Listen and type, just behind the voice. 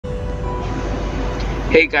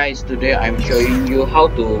Hey guys, today I'm showing you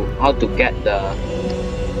how to get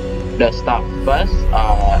the stuff. First,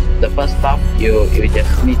 the first stuff you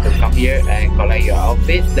just need to come here and collect your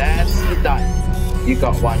outfit. Then done. You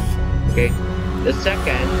got one. Okay. The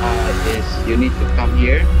second is you need to come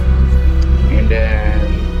here and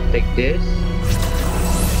then take this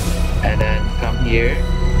and then come here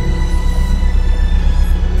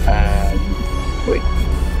and wait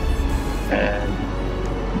and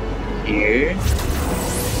here.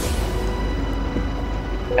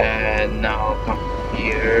 And now come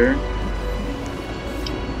here.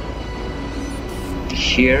 It's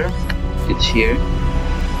here.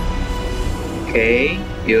 Okay,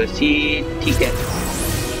 you see tickets.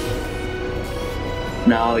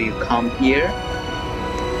 Now you come here,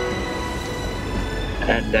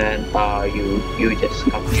 and then you just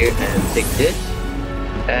come here and take this,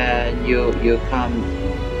 and you come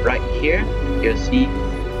right here. You see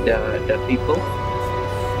the people.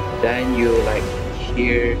 Then you like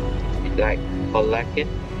here, like collect it.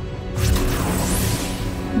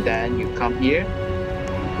 Then you come here.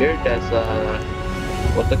 Here there's a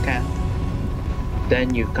water can.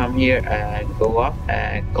 Then you come here and go up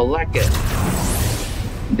and collect it.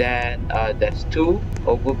 Then there's two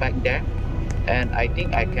over back there, and I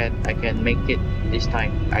think I can make it this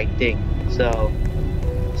time. I think so.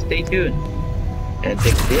 Stay tuned and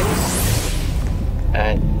take this,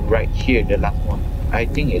 and right here the last one. I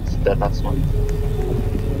think it's the last one.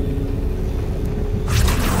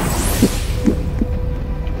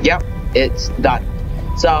 Yep, it's done.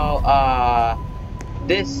 So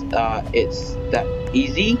this it's that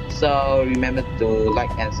easy. So remember to like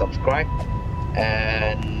and subscribe,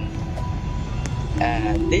 and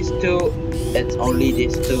these two, it's only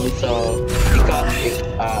these two. So because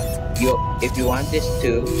if you want this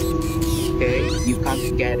two, okay, you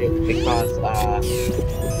can't get it because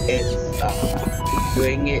it's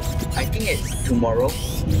doing it. I think it's tomorrow.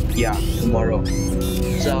 Yeah, tomorrow.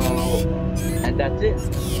 So and that's it.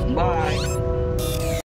 Bye.